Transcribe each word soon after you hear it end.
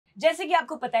जैसे कि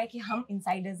आपको पता है कि हम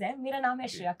इनसाइडर्स हैं। मेरा नाम है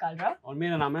श्रेया कालरा और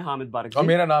मेरा नाम है हामिद बारिक और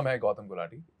मेरा नाम है Gautam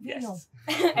Gulati.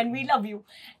 And we love you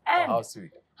and how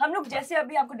sweet. हम लोग जैसे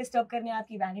अभी आपको डिस्टर्ब करने हैं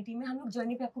आपकी वैनिटी में, हम लोग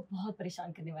जर्नी पे आपको बहुत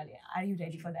परेशान करने वाले हैं। Are you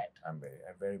ready for that? I am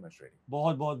very much ready.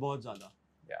 बहुत ज्यादा।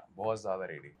 बहुत ज्यादा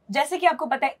रेडी। जैसे कि आपको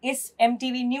पता है इस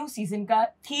MTV न्यू सीजन का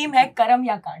थीम है करम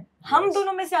या कांड। हम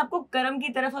दोनों में से आपको करम की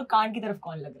तरफ और कांड की तरफ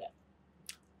कौन लग रहा है?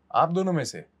 आप दोनों में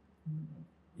से?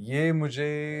 ये मुझे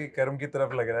कर्म की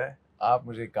तरफ लग रहा है, आप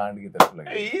मुझे कांड की तरफ लग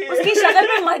रहे हैं। उसकी शक्ल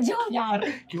पे मत जाओ यार।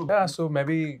 क्यों? सो मैं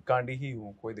भी कांडी ही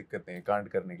हूँ, कोई दिक्कत नहीं है, कांड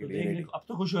करने के लिए रेडी। अब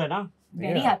तो खुश हुआ है ना?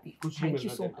 Very happy. कुछ थैंक यू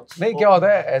सो मच। नहीं, क्या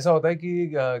होता है, ऐसा होता है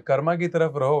कि कर्मा की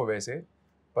तरफ रहो वैसे,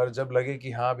 पर जब लगे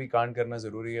कि हाँ अभी कांड करना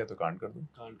जरूरी है तो कांड कर दो।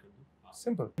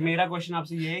 सिंपल। मेरा क्वेश्चन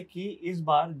आपसे ये है कि इस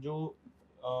बार जो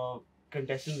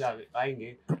कंटेस्टेंट्स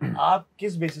आएंगे, आप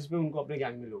किस बेसिस पे उनको अपने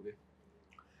गैंग में लोगे?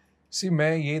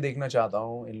 मैं ये देखना चाहता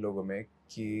हूँ इन लोगों में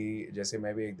कि जैसे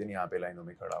मैं भी एक दिन यहाँ पे लाइनों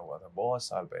में खड़ा हुआ था बहुत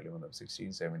साल पहले, मतलब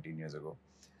 16-17 years ago,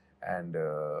 and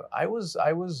I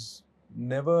was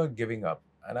never giving up,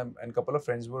 and couple of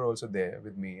friends were also there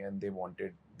with me, and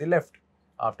they left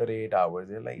after 8 hours.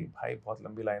 They're like, भाई बहुत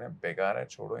लंबी लाइन है, बेकार है,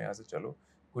 छोड़ो यहाँ से, चलो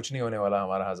कुछ नहीं होने वाला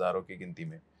हमारा हज़ारों की गिनती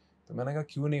में। तो मैंने कहा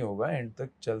क्यों नहीं होगा, एंड तक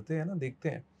चलते हैं ना, देखते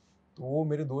हैं। तो वो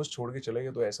मेरे दोस्त छोड़ के चले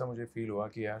गए, तो ऐसा मुझे फील हुआ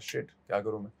कि यार शिट, क्या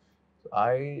करूँ मैं। So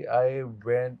I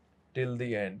went till the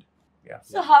end. Yeah.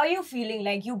 So how are you feeling?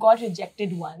 Like you got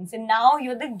rejected once and now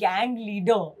you're the gang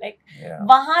leader. Like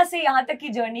वहाँ से यहाँ तक की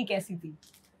जर्नी कैसी थी?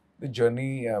 जर्नी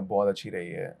बहुत अच्छी रही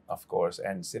है of course,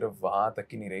 and सिर्फ वहाँ तक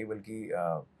की नहीं रही, बल्कि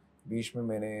बीच में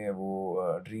मैंने वो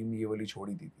ड्रीम ये वाली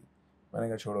छोड़ी थी। मैंने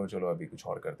कहा छोड़ो, चलो अभी कुछ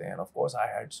और करते हैं। And of course I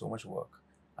had so much work.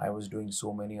 I was doing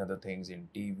so many other things in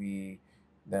TV.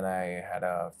 Then I had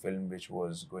a film which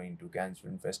was going to Cannes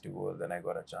Film Festival. Then I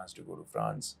got a chance to go to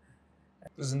France.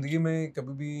 तो ज़िंदगी में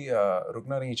कभी भी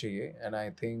रुकना नहीं चाहिए, and I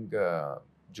think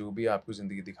जो भी आपको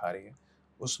ज़िंदगी दिखा रही है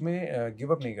उसमें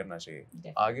गिव अप नहीं करना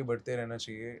चाहिए, आगे बढ़ते रहना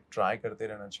चाहिए, ट्राई करते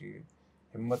रहना चाहिए,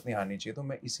 हिम्मत नहीं हारनी चाहिए। तो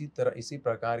मैं इसी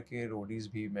प्रकार के रोडीज़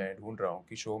भी मैं ढूंढ रहा हूँ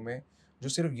कि शो में जो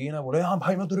सिर्फ ये ना बोले हाँ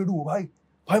भाई मैं तो रेडी हूँ,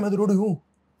 भाई मैं तो रेडी हूँ,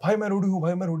 भाई मैं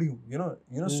रेडी हूँ,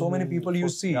 you know so many people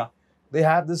you see, they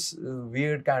have this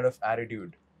weird kind of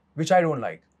attitude which I don't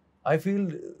like. I feel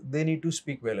they need to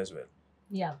speak well as well.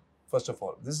 Yeah. First of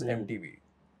all, this is MTV.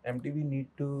 MTV need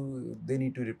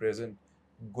to represent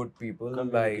good people.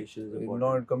 Like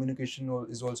not communication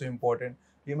is also important.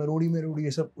 ये मैं रोडी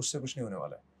ये सब उससे कुछ नहीं होने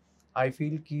वाला है। I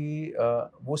feel कि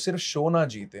वो सिर्फ शो ना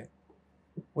जीते,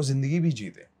 वो जिंदगी भी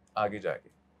जीते आगे जाके,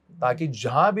 ताकि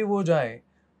जहाँ भी वो जाए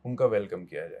उनका वेलकम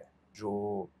किया जाए,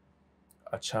 जो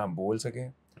अच्छा बोल सके,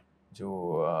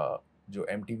 जो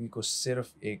MTV को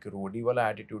सिर्फ एक रोडी वाला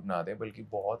एटीट्यूड ना दे, बल्कि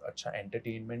बहुत अच्छा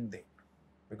entertainment they.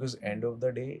 Because end of the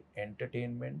day,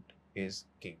 entertainment is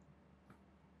king.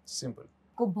 Simple.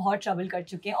 को बहुत ट्रबल कर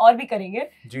चुके हैं और भी करेंगे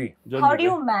जी। How do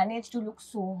you manage to look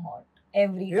so hot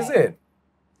every time? Is it?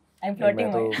 I'm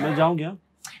flirting with you. मैं जाऊँ क्या?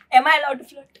 Am I allowed to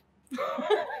flirt?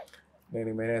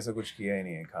 नहीं, मैंने ऐसा कुछ किया ही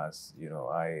नहीं है खास। You know,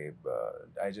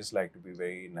 I just like to be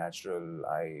very natural.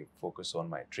 I focus on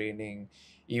my training.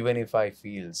 Even if I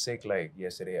feel sick, like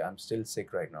yesterday, I'm still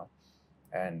sick right now,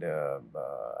 and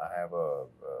I have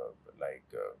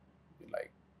like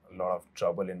a lot of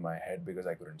trouble in my head because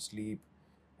I couldn't sleep,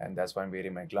 and that's why I'm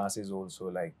wearing my glasses also,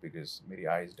 like because मेरी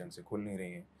eyes ढंग से खुल नहीं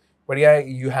रही हैं. But yeah,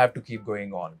 you have to keep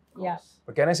going on. Yeah.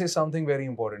 But can I say something very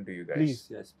important to you guys? Please,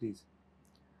 yes, please.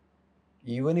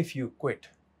 Even if you quit,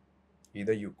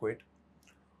 either you quit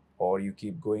or you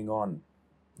keep going on,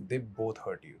 they both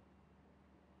hurt you.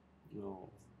 No.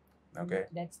 Okay.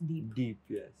 That's deep. Deep,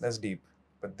 yes. That's deep,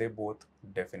 but they both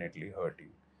definitely hurt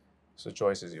you. So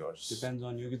choice is yours. Depends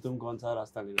on you कि तुम कौन सा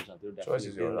रास्ता लेना चाहते हो. Choice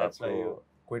is yours. आपको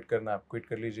quit करना, आप quit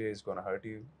कर लीजिए. It's gonna hurt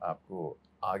you. आपको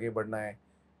आगे बढ़ना है.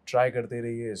 Try करते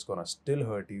रहिए. It's gonna still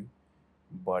hurt you,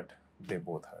 but they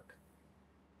both hurt.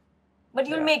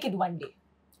 But you'll make it one day.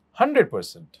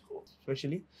 100%.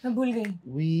 Especially. मैं भूल गई.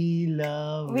 We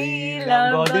love.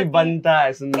 बहुत ही बनता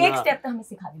है सुनना. एक step तो हमें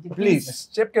सिखा दीजिए. Please.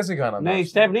 Step कैसे गाना? नहीं,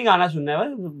 step नहीं गाना सुनना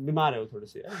है. बीमार है वो थोड़े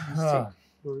से. हाँ.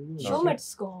 Show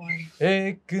must go on.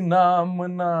 एक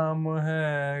नाम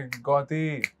है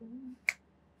गौती,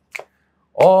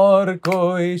 और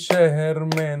कोई शहर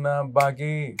में ना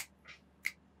बाकी,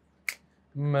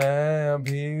 मैं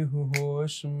अभी हूँ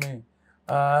होश में,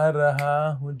 आ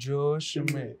रहा हूँ जोश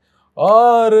में,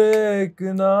 और एक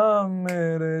नाम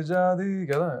मेरे जादी,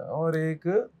 क्या था, और एक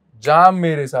जाम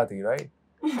मेरे साथी, राइट?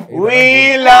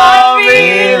 We love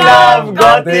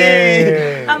Gautam.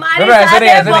 हमारे No, ऐसा साथ नहीं,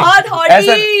 है ऐसा नहीं। बहुत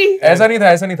हॉटी। ऐसा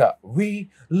नहीं था. We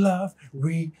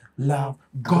love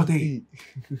Gautam.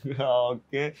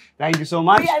 Okay. Thank you so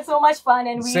much. We had so much fun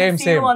and we Same, see you same. on